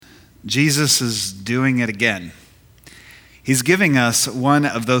Jesus is doing it again. He's giving us one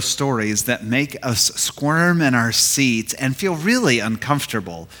of those stories that make us squirm in our seats and feel really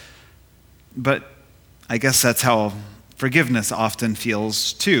uncomfortable. But I guess that's how forgiveness often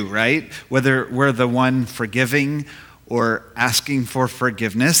feels too, right? Whether we're the one forgiving or asking for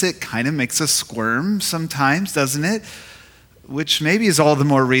forgiveness, it kind of makes us squirm sometimes, doesn't it? Which maybe is all the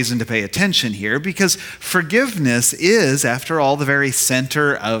more reason to pay attention here, because forgiveness is, after all, the very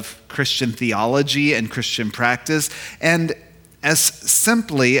center of Christian theology and Christian practice. And as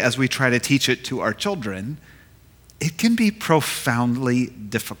simply as we try to teach it to our children, it can be profoundly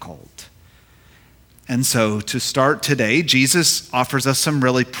difficult. And so to start today, Jesus offers us some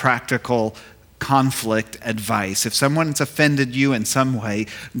really practical conflict advice. If someone's offended you in some way,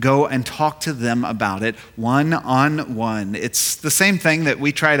 go and talk to them about it one-on-one. It's the same thing that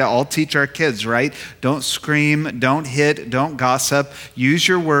we try to all teach our kids, right? Don't scream, don't hit, don't gossip. Use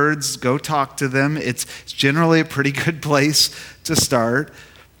your words, go talk to them. It's generally a pretty good place to start.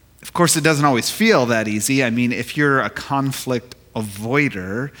 Of course, it doesn't always feel that easy. I mean, if you're a conflict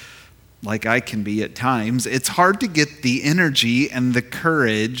avoider, like I can be at times, it's hard to get the energy and the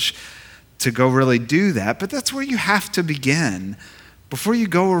courage to go really do that, but that's where you have to begin. Before you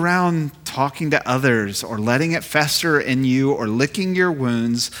go around talking to others or letting it fester in you or licking your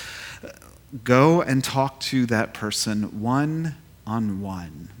wounds, go and talk to that person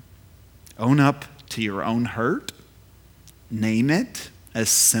one-on-one. Own up to your own hurt. Name it as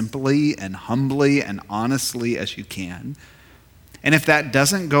simply and humbly and honestly as you can. And if that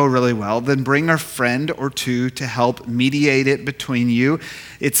doesn't go really well, then bring a friend or two to help mediate it between you.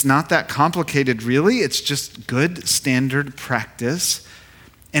 It's not that complicated, really. It's just good standard practice.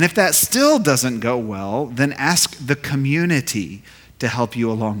 And if that still doesn't go well, then ask the community to help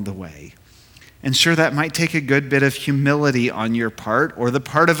you along the way. And sure, that might take a good bit of humility on your part or the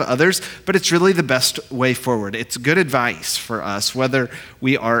part of others, but it's really the best way forward. It's good advice for us, whether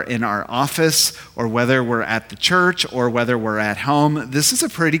we are in our office or whether we're at the church or whether we're at home. This is a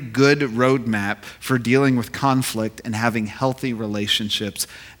pretty good roadmap for dealing with conflict and having healthy relationships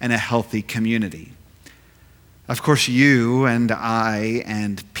and a healthy community. Of course, you and I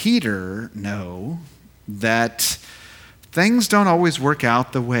and Peter know that things don't always work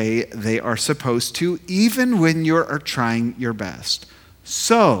out the way they are supposed to, even when you are trying your best.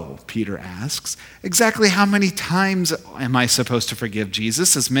 So, Peter asks, exactly how many times am I supposed to forgive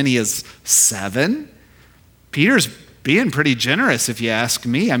Jesus? As many as 7? Peter's being pretty generous if you ask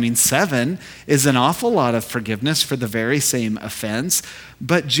me. I mean, 7 is an awful lot of forgiveness for the very same offense.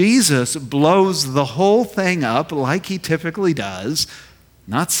 But Jesus blows the whole thing up like he typically does.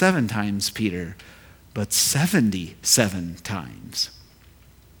 Not 7 times, Peter, but 77 times.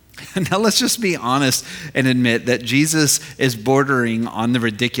 Now let's just be honest and admit that Jesus is bordering on the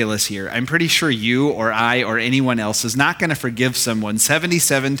ridiculous here. I'm pretty sure you or I or anyone else is not going to forgive someone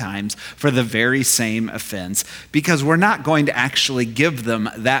 77 times for the very same offense, because we're not going to actually give them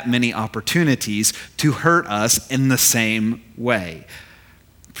that many opportunities to hurt us in the same way.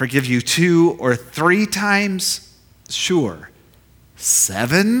 Forgive you 2 or 3 times? Sure.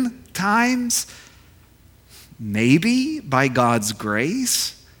 7 times? Maybe by God's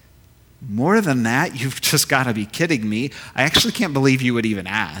grace? More than that, you've just got to be kidding me. I actually can't believe you would even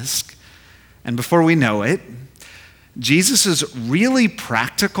ask. And before we know it, Jesus' really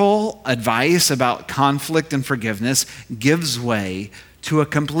practical advice about conflict and forgiveness gives way to a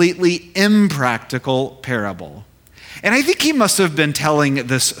completely impractical parable. And I think he must have been telling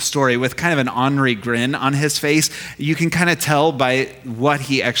this story with kind of an ornery grin on his face. You can kind of tell by what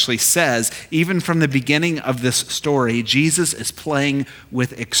he actually says. Even from the beginning of this story, Jesus is playing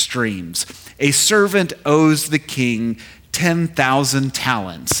with extremes. A servant owes the king 10,000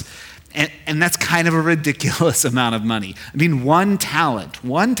 talents. And that's kind of a ridiculous amount of money. I mean, one talent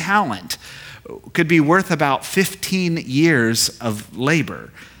could be worth about 15 years of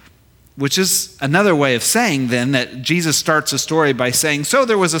labor. Which is another way of saying then that Jesus starts a story by saying, so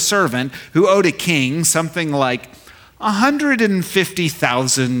there was a servant who owed a king something like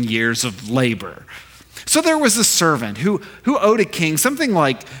 150,000 years of labor. So there was a servant who owed a king something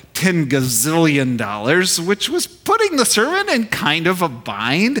like $10 gazillion, which was putting the servant in kind of a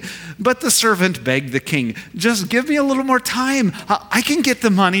bind. But the servant begged the king, just give me a little more time. I can get the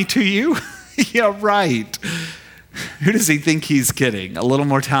money to you. Yeah, right. Who does he think he's kidding? A little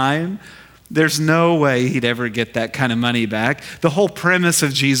more time? There's no way he'd ever get that kind of money back. The whole premise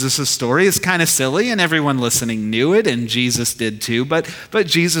of Jesus' story is kind of silly, and everyone listening knew it, and Jesus did too, but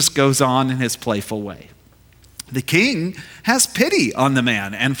Jesus goes on in his playful way. The king has pity on the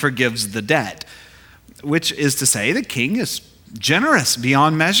man and forgives the debt, which is to say the king is generous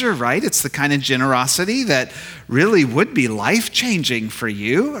beyond measure, right? It's the kind of generosity that really would be life-changing for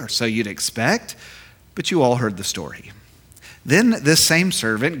you, or so you'd expect. But you all heard the story. Then this same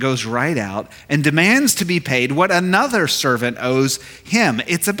servant goes right out and demands to be paid what another servant owes him.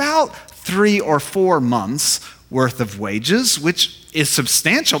 It's about 3 or 4 months worth of wages, which is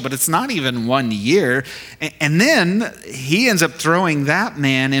substantial, but it's not even 1 year. And then he ends up throwing that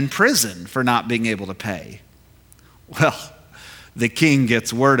man in prison for not being able to pay. Well, the king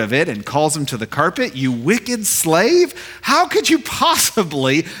gets word of it and calls him to the carpet. "You wicked slave, how could you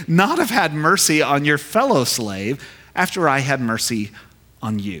possibly not have had mercy on your fellow slave after I had mercy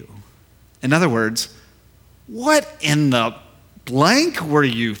on you?" In other words, what in the blank were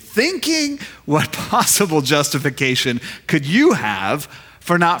you thinking? What possible justification could you have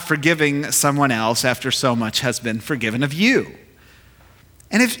for not forgiving someone else after so much has been forgiven of you?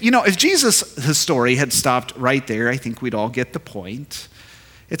 And if Jesus' story had stopped right there, I think we'd all get the point.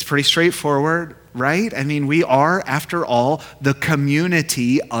 It's pretty straightforward, right? I mean, we are, after all, the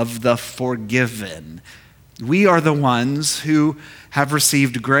community of the forgiven. We are the ones who have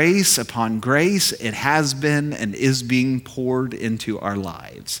received grace upon grace. It has been and is being poured into our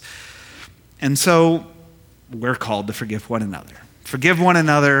lives. And so we're called to forgive one another. Forgive one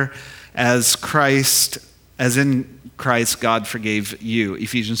another as in Christ God forgave you,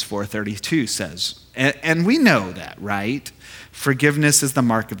 Ephesians 4:32 says. And we know that, right? Forgiveness is the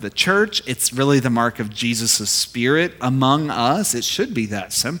mark of the church. It's really the mark of Jesus' Spirit among us. It should be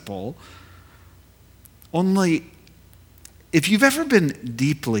that simple. Only, if you've ever been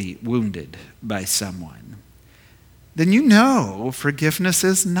deeply wounded by someone, then you know forgiveness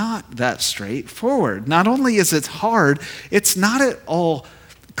is not that straightforward. Not only is it hard, it's not at all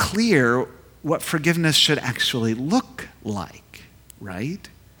clear what forgiveness should actually look like, right?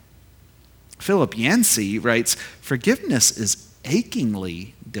 Philip Yancey writes, "Forgiveness is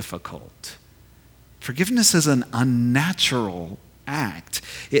achingly difficult. Forgiveness is an unnatural act.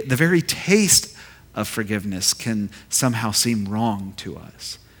 The very taste of forgiveness can somehow seem wrong to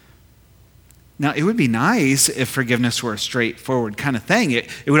us." Now, it would be nice if forgiveness were a straightforward kind of thing. It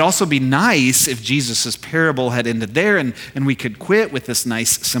would also be nice if Jesus' parable had ended there and we could quit with this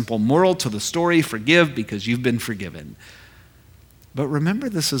nice, simple moral to the story: forgive because you've been forgiven. But remember,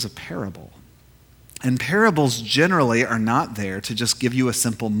 this is a parable. And parables generally are not there to just give you a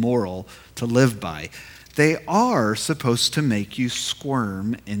simple moral to live by. They are supposed to make you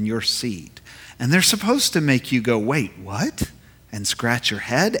squirm in your seat. And they're supposed to make you go, "Wait, what?" and scratch your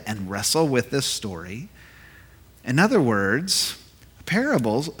head and wrestle with this story. In other words,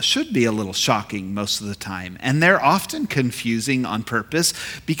 parables should be a little shocking most of the time. And they're often confusing on purpose,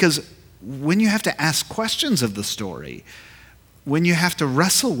 because when you have to ask questions of the story, when you have to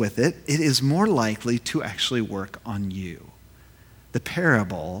wrestle with it, it is more likely to actually work on you. The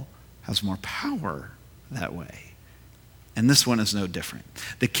parable has more power that way. And this one is no different.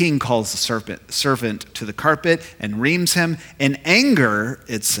 The king calls the servant to the carpet and reams him. In anger,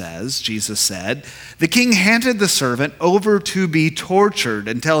 it says, Jesus said, the king handed the servant over to be tortured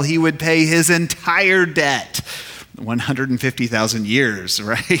until he would pay his entire debt. 150,000 years,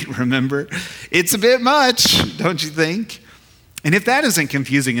 right? Remember? It's a bit much, don't you think? And if that isn't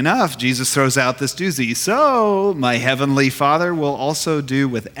confusing enough, Jesus throws out this doozy. "So my heavenly Father will also do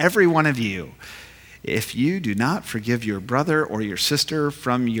with every one of you if you do not forgive your brother or your sister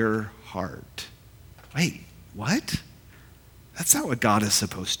from your heart." Wait, what? That's not what God is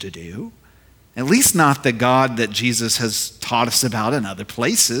supposed to do. At least not the God that Jesus has taught us about in other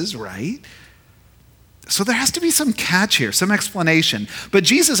places, right? So there has to be some catch here, some explanation. But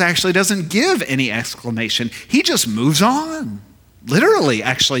Jesus actually doesn't give any exclamation. He just moves on. Literally,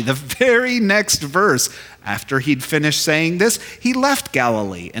 actually, the very next verse, after he'd finished saying this, he left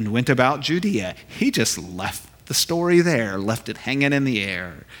Galilee and went about Judea. He just left the story there, left it hanging in the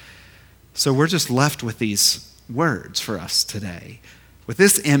air. So we're just left with these words for us today, with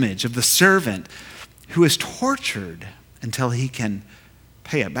this image of the servant who is tortured until he can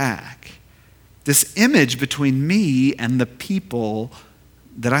pay it back. This image between me and the people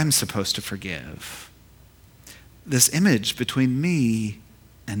that I'm supposed to forgive. This image between me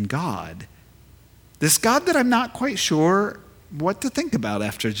and God. This God that I'm not quite sure what to think about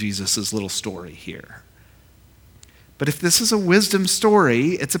after Jesus' little story here. But if this is a wisdom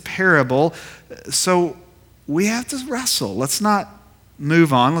story, it's a parable, so we have to wrestle. Let's not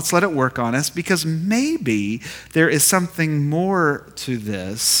move on. Let's let it work on us, because maybe there is something more to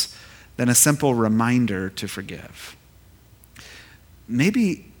this than a simple reminder to forgive.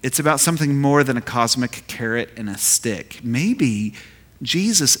 Maybe it's about something more than a cosmic carrot and a stick. Maybe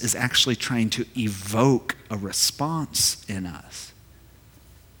Jesus is actually trying to evoke a response in us.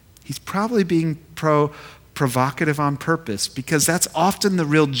 He's probably being provocative on purpose, because that's often the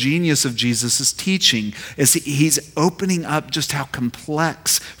real genius of Jesus' teaching, is he's opening up just how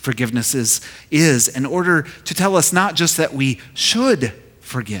complex forgiveness is in order to tell us not just that we should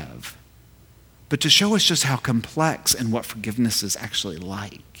forgive, but to show us just how complex and what forgiveness is actually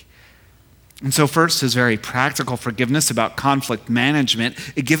like. And so first is very practical forgiveness about conflict management.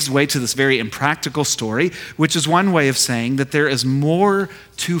 It gives way to this very impractical story, which is one way of saying that there is more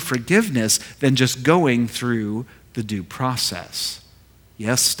to forgiveness than just going through the due process.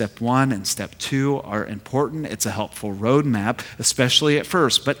 Yes, step 1 and step 2 are important. It's a helpful roadmap, especially at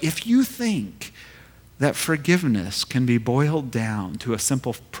first. But if you think that forgiveness can be boiled down to a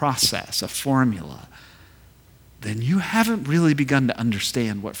simple process, a formula, then you haven't really begun to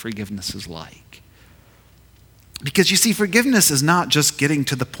understand what forgiveness is like. Because you see, forgiveness is not just getting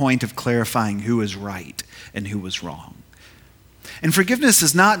to the point of clarifying who is right and who was wrong. And forgiveness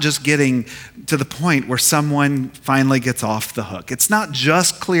is not just getting to the point where someone finally gets off the hook. It's not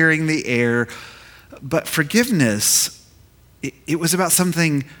just clearing the air, but forgiveness, it was about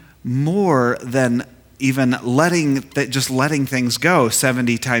something more than even letting things go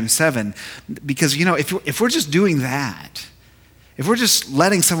 70 times 7. Because, if we're just doing that, if we're just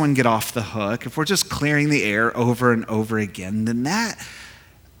letting someone get off the hook, if we're just clearing the air over and over again, then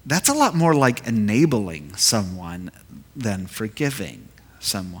that's a lot more like enabling someone than forgiving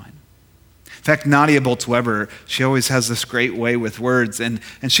someone. In fact, Nadia Bolz-Weber, she always has this great way with words, and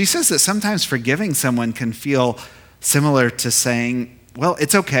she says that sometimes forgiving someone can feel similar to saying, well,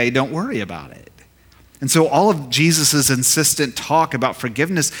 it's okay, don't worry about it. And so all of Jesus' insistent talk about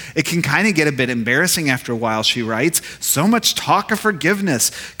forgiveness, it can kind of get a bit embarrassing after a while, she writes. So much talk of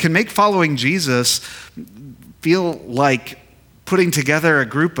forgiveness can make following Jesus feel like putting together a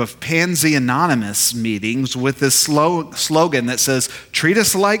group of Pansy Anonymous meetings with this slogan that says, treat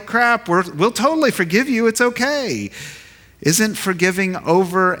us like crap, we'll totally forgive you, it's okay. Isn't forgiving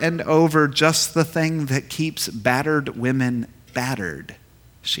over and over just the thing that keeps battered women battered,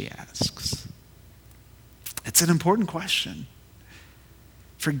 she asks. It's an important question.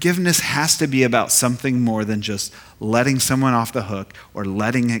 Forgiveness has to be about something more than just letting someone off the hook or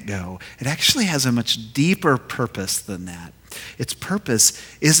letting it go. It actually has a much deeper purpose than that. Its purpose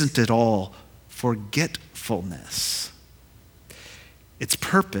isn't at all forgetfulness. Its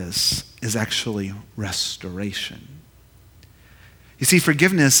purpose is actually restoration. You see,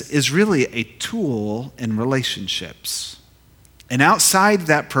 forgiveness is really a tool in relationships. And outside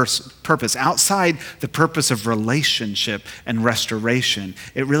that purpose, outside the purpose of relationship and restoration,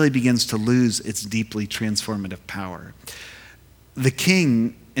 it really begins to lose its deeply transformative power. The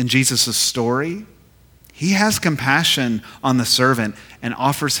king in Jesus' story, he has compassion on the servant and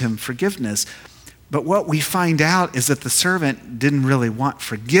offers him forgiveness. But what we find out is that the servant didn't really want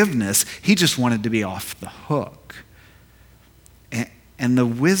forgiveness. He just wanted to be off the hook. And the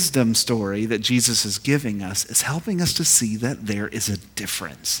wisdom story that Jesus is giving us is helping us to see that there is a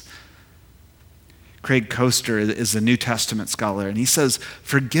difference. Craig Koester is a New Testament scholar, and he says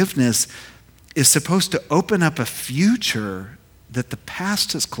forgiveness is supposed to open up a future that the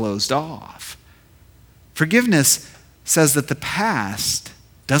past has closed off. Forgiveness says that the past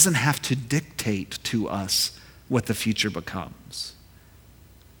doesn't have to dictate to us what the future becomes.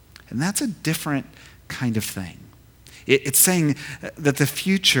 And that's a different kind of thing. It's saying that the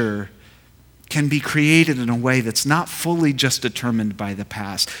future can be created in a way that's not fully just determined by the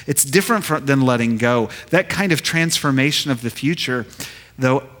past. It's different than letting go. That kind of transformation of the future,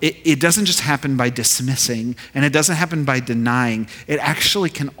 though, it doesn't just happen by dismissing, and it doesn't happen by denying. It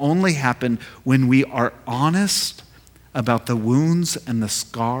actually can only happen when we are honest about the wounds and the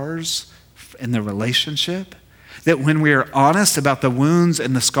scars in the relationship. That when we are honest about the wounds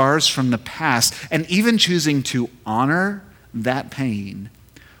and the scars from the past, and even choosing to honor that pain,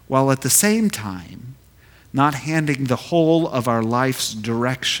 while at the same time not handing the whole of our life's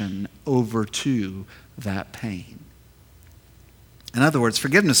direction over to that pain. In other words,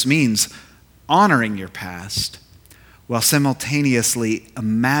 forgiveness means honoring your past while simultaneously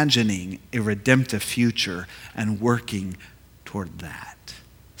imagining a redemptive future and working toward that,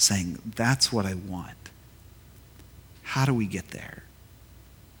 saying, that's what I want. How do we get there?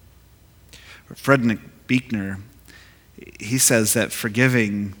 Frederick Buechner, he says that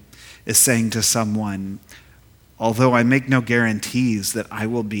forgiving is saying to someone, although I make no guarantees that I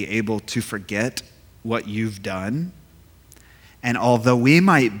will be able to forget what you've done, and although we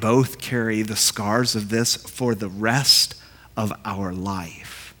might both carry the scars of this for the rest of our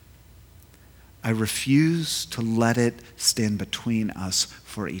life, I refuse to let it stand between us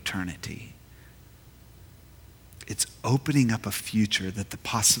for eternity. It's opening up a future that the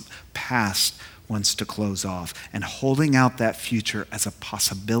past wants to close off and holding out that future as a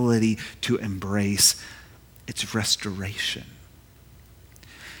possibility to embrace its restoration.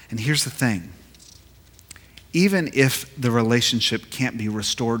 And here's the thing. Even if the relationship can't be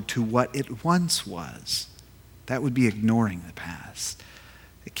restored to what it once was, that would be ignoring the past.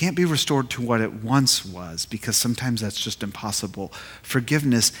 It can't be restored to what it once was because sometimes that's just impossible.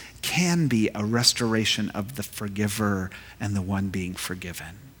 Forgiveness can be a restoration of the forgiver and the one being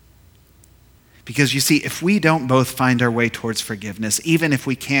forgiven. Because you see, if we don't both find our way towards forgiveness, even if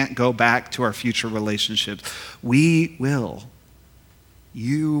we can't go back to our future relationships,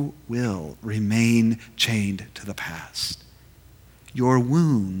 you will remain chained to the past. Your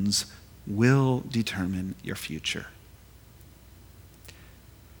wounds will determine your future.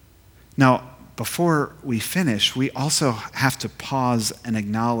 Now, before we finish, we also have to pause and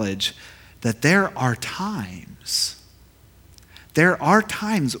acknowledge that there are times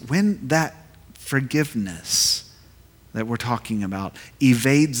when that forgiveness that we're talking about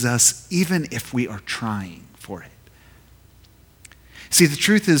evades us even if we are trying for it. See, the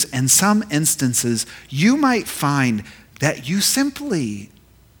truth is, in some instances, you might find that you simply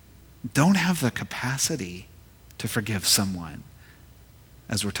don't have the capacity to forgive someone,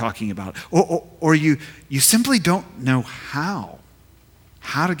 as we're talking about. Or you simply don't know how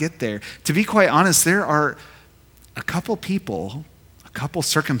to get there. To be quite honest, there are a couple people, a couple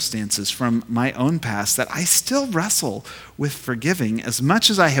circumstances from my own past that I still wrestle with forgiving as much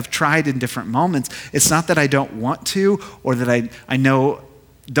as I have tried in different moments. It's not that I don't want to or that I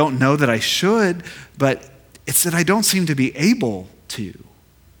don't know that I should, but it's that I don't seem to be able to.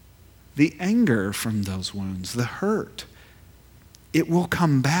 The anger from those wounds, the hurt, it will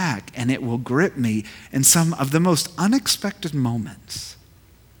come back and it will grip me in some of the most unexpected moments.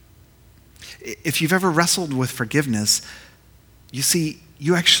 If you've ever wrestled with forgiveness, you see,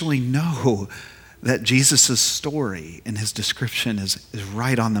 you actually know that Jesus' story and his description is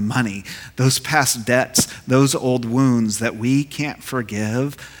right on the money. Those past debts, those old wounds that we can't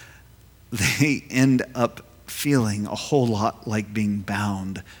forgive, they end up feeling a whole lot like being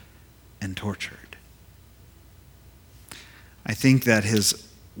bound and tortured. I think that his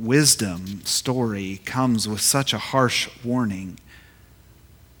wisdom story comes with such a harsh warning,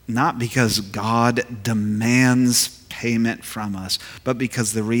 not because God demands payment from us, but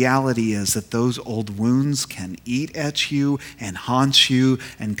because the reality is that those old wounds can eat at you and haunt you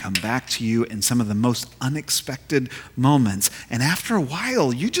and come back to you in some of the most unexpected moments. And after a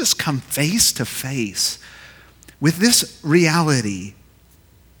while, you just come face to face with this reality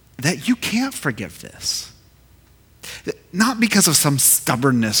that you can't forgive this. Not because of some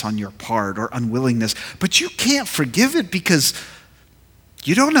stubbornness on your part or unwillingness, but you can't forgive it because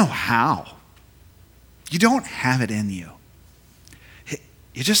you don't know how. You don't have it in you.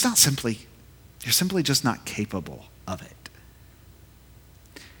 You're simply just not capable of it.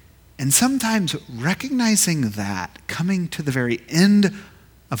 And sometimes recognizing that, coming to the very end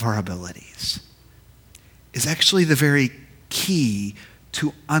of our abilities, is actually the very key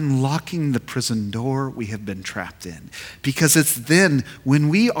to unlocking the prison door we have been trapped in. Because it's then, when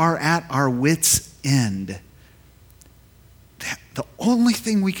we are at our wits' end, that the only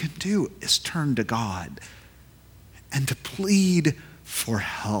thing we can do is turn to God and to plead for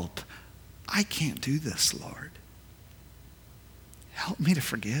help. I can't do this, Lord. Help me to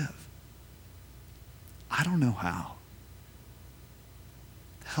forgive. I don't know how.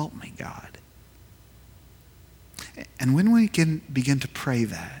 Help me, God. And when we can begin to pray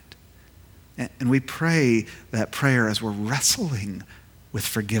that, and we pray that prayer as we're wrestling with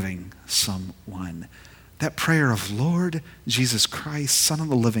forgiving someone, that prayer of, Lord Jesus Christ, Son of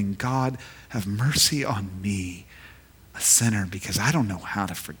the living God, have mercy on me, a sinner, because I don't know how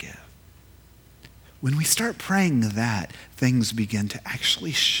to forgive. When we start praying that, things begin to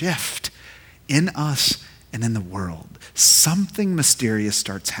actually shift in us and in the world. Something mysterious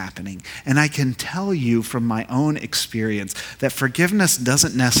starts happening. And I can tell you from my own experience that forgiveness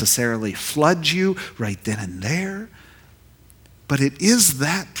doesn't necessarily flood you right then and there, but it is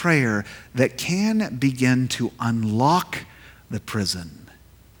that prayer that can begin to unlock the prison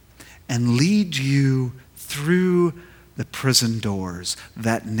and lead you through the prison doors,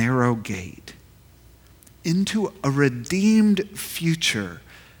 that narrow gate, into a redeemed future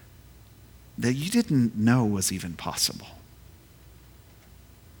that you didn't know was even possible.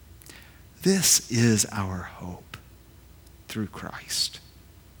 This is our hope through Christ.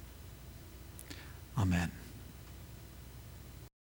 Amen.